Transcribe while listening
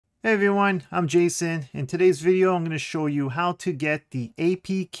Hey everyone, I'm Jason. In today's video, I'm going to show you how to get the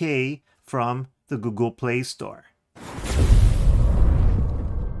APK from the Google Play Store.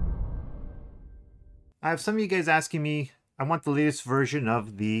 I have some of you guys asking me, I want the latest version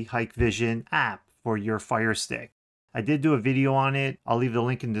of the Hikvision app for your Fire Stick. I did do a video on it. I'll leave the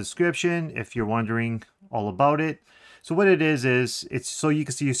link in the description if you're wondering all about it. So what it is it's so you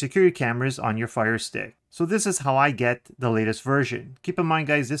can see your security cameras on your Fire Stick. So this is how I get the latest version. Keep in mind,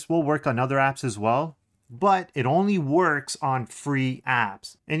 guys, this will work on other apps as well, but it only works on free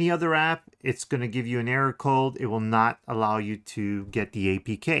apps. Any other app, it's going to give you an error code. It will not allow you to get the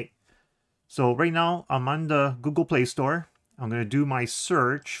APK. So right now, I'm on the Google Play Store. I'm going to do my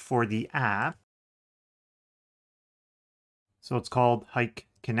search for the app. So it's called Hik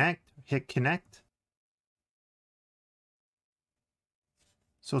Connect.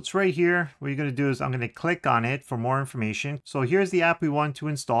 So it's right here. What you're going to do is I'm going to click on it for more information. So here's the app we want to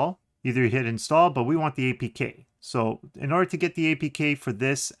install. Either hit install, but we want the APK. So in order to get the APK for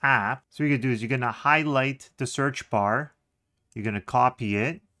this app, so what you're going to do is you're going to highlight the search bar. You're going to copy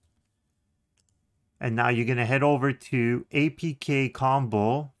it. And now you're going to head over to APK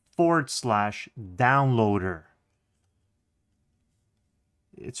combo /downloader.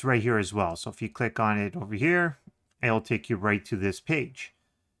 It's right here as well. So if you click on it over here, it'll take you right to this page.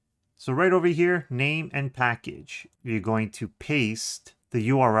 So right over here, name and package. You're going to paste the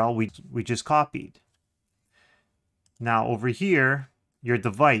URL we just copied. Now over here, your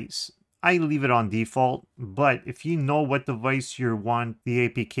device. I leave it on default, but if you know what device you want the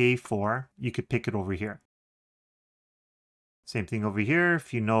APK for, you could pick it over here. Same thing over here,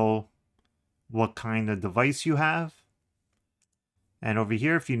 if you know what kind of device you have. And over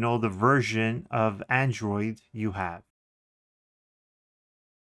here, if you know the version of Android you have.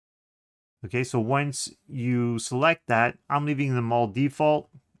 Okay, so once you select that, I'm leaving them all default.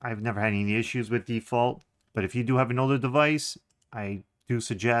 I've never had any issues with default, but if you do have an older device, I do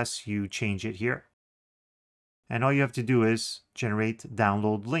suggest you change it here. And all you have to do is generate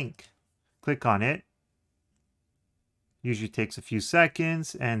download link. Click on it. Usually takes a few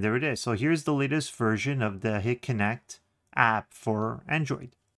seconds, and there it is. So here's the latest version of the Hik Connect app for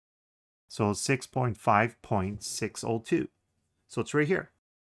Android. So 6.5.602. So it's right here.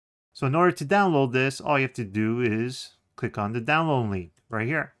 So in order to download this, all you have to do is click on the download link right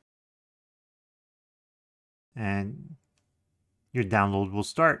here. And your download will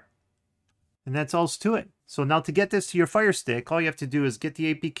start. And that's all to it. So now to get this to your Fire Stick, all you have to do is get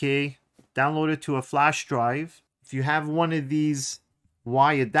the APK, download it to a flash drive. If you have one of these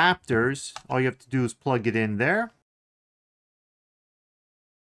Y adapters, all you have to do is plug it in there.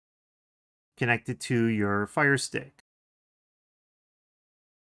 Connect it to your Fire Stick.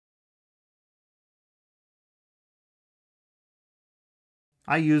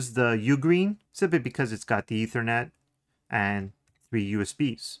 I use the UGreen simply because it's got the Ethernet and 3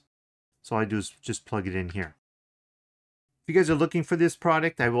 USBs. So all I do is just plug it in here. If you guys are looking for this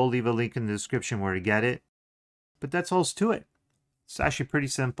product, I will leave a link in the description where to get it. But that's all to it. It's actually pretty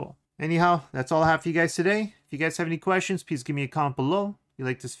simple. Anyhow, that's all I have for you guys today. If you guys have any questions, please give me a comment below. If you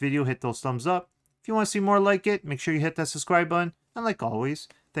like this video, hit those thumbs up. If you want to see more like it, make sure you hit that subscribe button. And like always,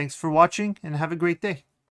 thanks for watching and have a great day.